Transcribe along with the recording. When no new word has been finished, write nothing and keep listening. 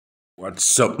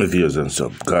What's up, my viewers and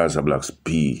sub?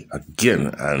 Gazablackzbent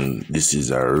again, and this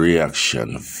is a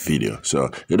reaction video.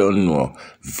 So you don't know,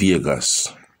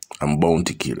 Vegas and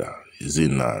Bounti Killer is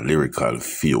in a lyrical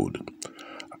feud.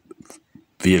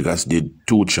 Vegas did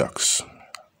 2 tracks,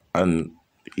 and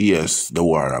yes, the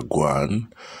war are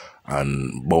gone,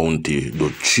 and Bounti do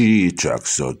 3 tracks.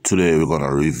 So today we're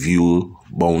gonna review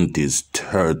Bounti's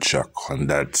 3rd track, and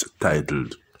that's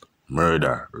titled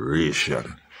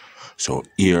Murderation. So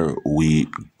here we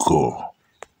go.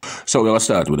 So we're gonna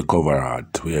start with the cover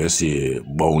art where you see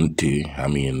Bounti,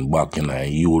 back in our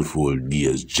youthful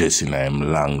days, dressed in a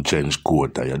long trench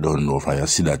coat, and you don't know if you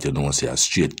see that you don't see a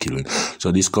straight killing.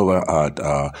 So this cover art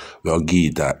we'll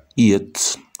give it a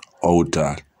 8 out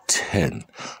of 10.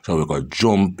 So we're gonna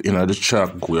jump in at the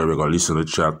track where we're gonna listen to the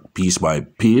track piece by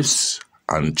piece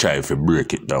and try to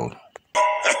break it down.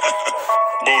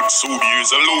 Subi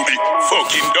is a looby,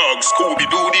 fucking dog,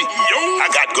 Scooby-Doody. Yo, I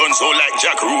got guns all like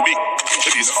Jack Ruby.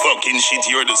 This fucking shit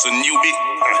here, that's a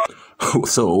newbie.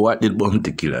 So what did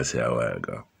Bounti Killer say a while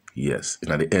ago? Yes, in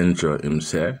the intro him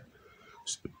say,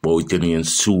 Bounti and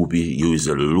Subi use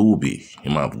a looby.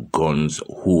 Him have guns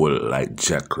whole like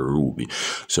Jack Ruby.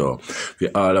 So for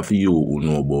all of you who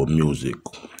know about music,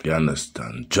 you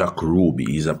understand, Jack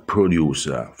Ruby is a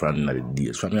producer from the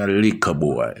days, from a liquor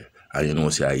boy. And you know,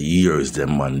 say years the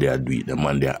man they do it, the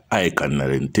man they icon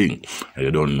and thing. And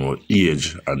you don't know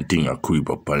age and thing a creep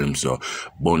up on him. So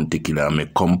Bounti Killer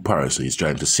make comparison. He's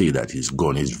trying to say that his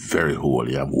gun is very whole.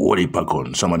 He have whole heap of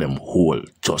gun. Some of them whole,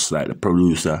 just like the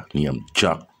producer named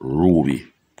Jack Ruby.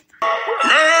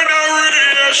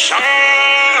 Murderation.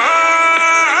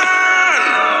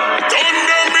 Done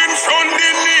them in front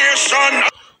the nation.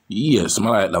 Yes, I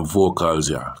like the vocals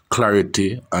here.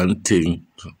 Clarity and thing.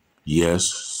 Yes,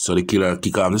 so the killer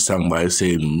kick off the song by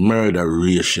saying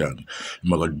murderation. I'm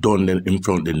going to done them in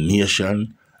front of the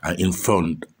nation and in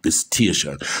front of the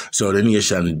station. So the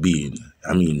nation being,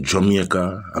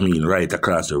 Jamaica, right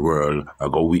across the world, I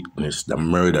go witness the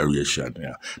murderation.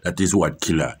 Yeah. That is what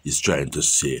Killer is trying to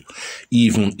say.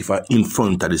 Even if I in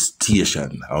front of the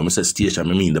station, when I say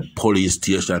station, I mean the police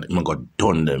station, I'm going to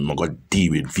done them, I'm going to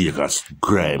deal with Vegas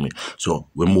grimy. So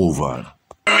we move on.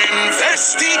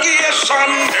 Investigation,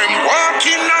 them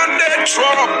walking on the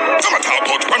truck. Some talk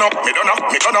about run up, me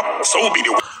done up, so be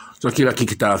the. So Killer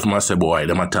kick it off, and say, boy,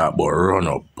 them talk about run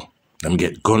up. Them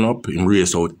get gun up, him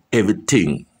race out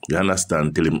everything. You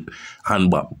understand? Till him hand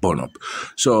back burn up.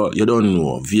 So you don't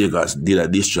know, Vegas did a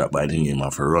diss track by the name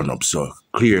of Run Up. So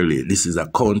clearly this is a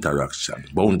counteraction.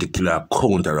 Bounti Killer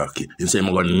counteract it. He say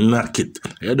I'm gonna knock it.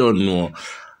 You don't know,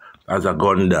 as a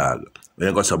gun dog. When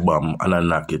you got a bomb and a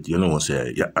knock it, you know,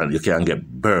 say, yeah, and you can get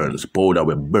burns, powder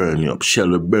will burn you up, shell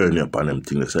will burn you up on them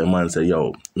things. So the man say,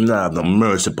 yo, nah have no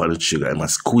mercy upon the trigger, I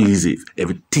must squeeze it,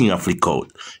 everything I flick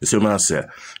out. You see what man say,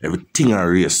 everything I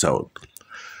race out.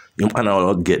 You man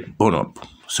will get burn up.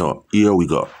 So here we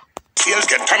go. Sales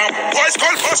get turn up. Boys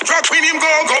call first track when him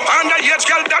go and the edge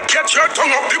girl that get your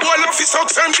tongue up. The boy love his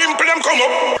socks and dimple them come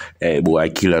up. Hey boy,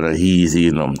 Killer no easy,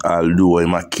 you know. Although he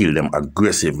might kill them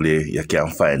aggressively, you can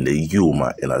find the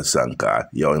humor in a song.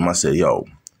 Yo, he must say, yo,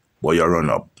 boy, you run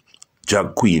up.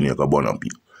 Jack Queen, you can burn up.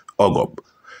 Hug up.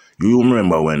 You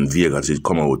remember when Vegas did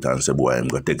come out and say, boy, I'm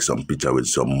going to take some picture with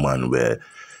some man where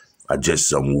I just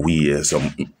some weird,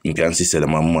 you can see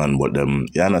them a man, but them,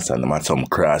 you understand, them had some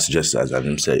cross dressers, and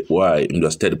him say, why, him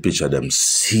just take the picture of them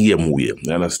same way,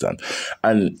 you understand?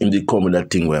 And him did come with that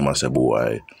thing where I say,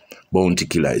 boy, Bounti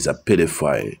Killer is a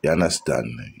pedophile, you understand?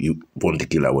 Bounti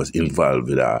Killer was involved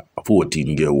with a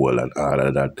 14-year-old and all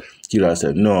of that. Killer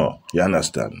said, no, you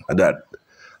understand? That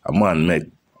a man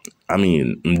make,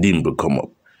 dimple come up.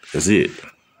 You see it?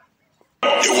 The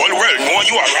whole world know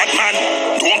you a rat man.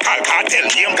 Don't call cartel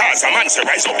name cause a man say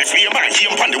rise up the flame and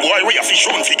him pan the boy where you fish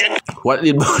on forget. What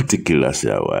did Bounti Killer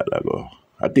say a while ago?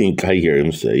 I think I hear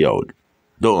him say, yo,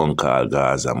 don't call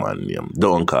Gaza man name.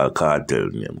 Don't call cartel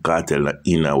name. Cartel not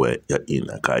in a way you're in.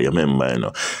 Cause you remember, you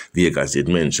know, Vegas did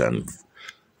mention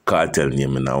cartel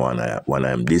name in one of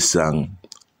them. This song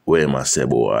where I say,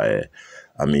 boy,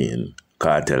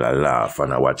 cartel a laugh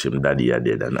and I watch him daddy a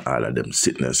dead and all of them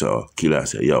sitting there. So Killer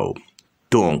say, yo,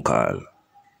 don't call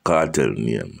cartel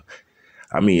name.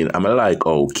 I'm like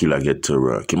how Killer get to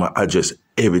work. He might address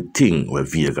everything where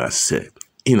Vegas said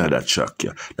in that track.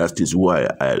 Yeah. That is why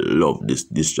I love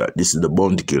this track. This is the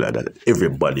Bounti Killer that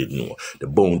everybody know. The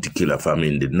Bounti Killer from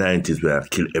in the 90s where I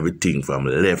kill everything from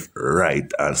left,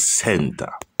 right, and center.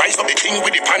 Rise up the king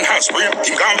with the pan house brain.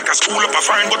 Him gone back a school up a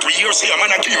fine, but 3 years here,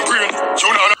 man, I keep brain.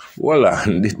 Voila,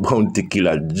 the Bounti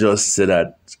Killer just said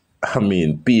that,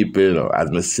 people, you know, as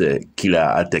I say,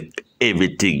 Killer attack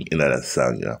everything in that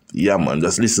song. Yeah, yeah man,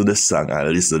 just listen to the song and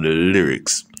listen to the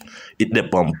lyrics. It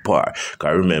dep on par.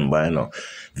 Cause remember, you know,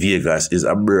 Vegas is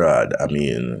abroad. I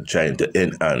mean, trying to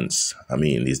enhance, I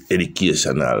mean, his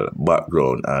educational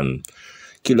background. And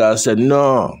Killer said,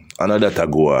 no, another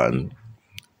that go on.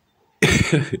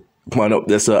 Man up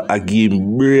there, so I give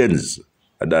him brains.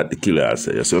 That the Killer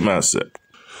said. Yes, what man said.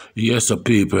 Yes, so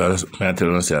people, I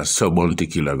tell them, say, so Bounti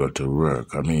Killer got to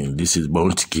work. I mean, this is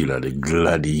Bounti Killer, the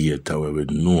gladiator where we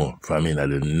know from in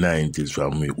the 90s,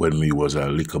 from when we was a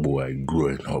little boy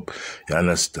growing up. You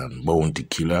understand? Bounti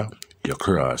Killer, you're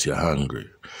cross, you're hungry.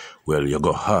 Well, you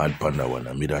go hard on that one.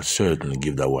 I mean, I certainly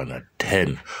give that one a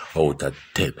 10 out of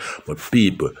 10. But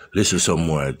people, listen some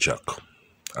more, Jack,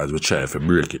 as we try to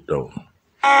break it down.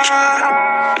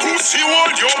 Pussy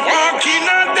world, you walk in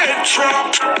a dead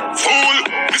trap. Fool,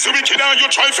 this is wicked and you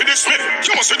try for this me.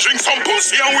 You must drink some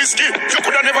pussy and whiskey. You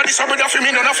could have never disappeared for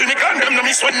me, none of me. Gun them, no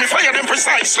me sweat me, fire them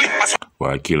precisely.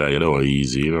 Well, Killer, you know,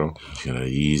 easy, you know. You know,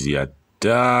 easy at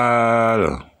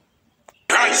all.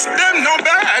 Price them no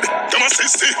bad, them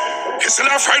assist it. He still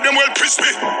have fried them well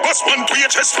crispy. Bust one to your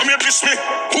chest from your diss me.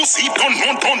 Pussy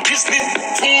don't Disney.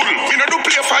 Fool, me no do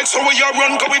play fight, so when you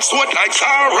run go with sword like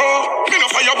Pharaoh. Me no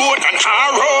fireboat and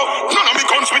arrow. None of me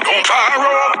guns we don't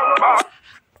borrow.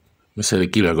 Me say the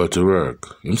Killer go to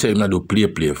work. Him say him not do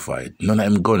play fight. None of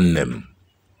him gun them.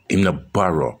 Him no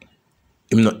borrow.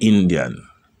 Him no Indian.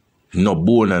 No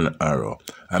bone and arrow.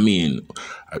 I mean,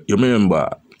 you remember,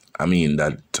 I mean,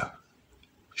 that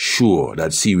show,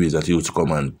 that series that used to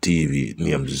come on TV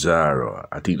named Zara.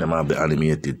 I think they might have the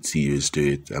animated series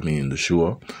to it. I mean, the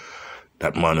show.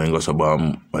 That man ain't got a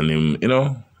bomb and him, you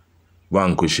know,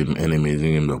 vanquish him enemies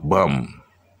in him the bomb.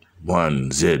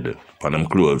 1Z on them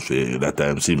clothes for that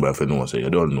time Simba if you know, so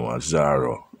you don't know,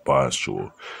 Zara pass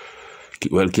through.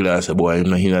 Well, Killer said, boy,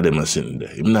 him not hear them sitting there.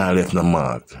 Him not left no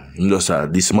mark. Him just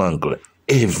dismantle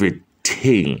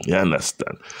everything, you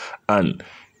understand? And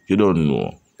you don't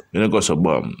know. You know, got some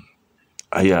bomb.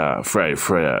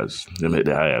 Fryers. They make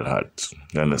the oil hot.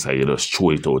 You understand? You just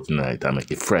throw it out tonight and make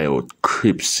it fry out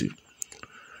crispy.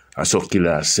 And so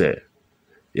Killer said,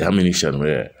 the ammunition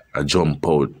where I jump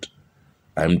out,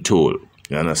 I'm told,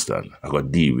 you understand? I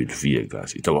got deal with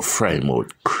Vegas. It got fry him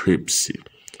out crispy.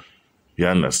 You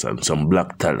understand? Some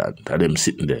black talent, and them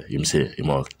sitting there, him say, he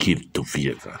must give to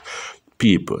Vegas.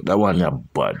 People, that one are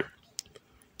bad.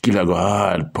 Killer go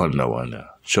hard upon that one there.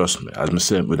 Trust me, as I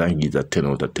said, we don't give a 10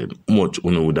 out of 10. Much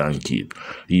we don't keep.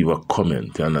 Leave a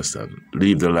comment, you understand?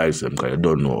 Leave the likes them because you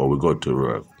don't know how we go to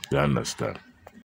work. You understand?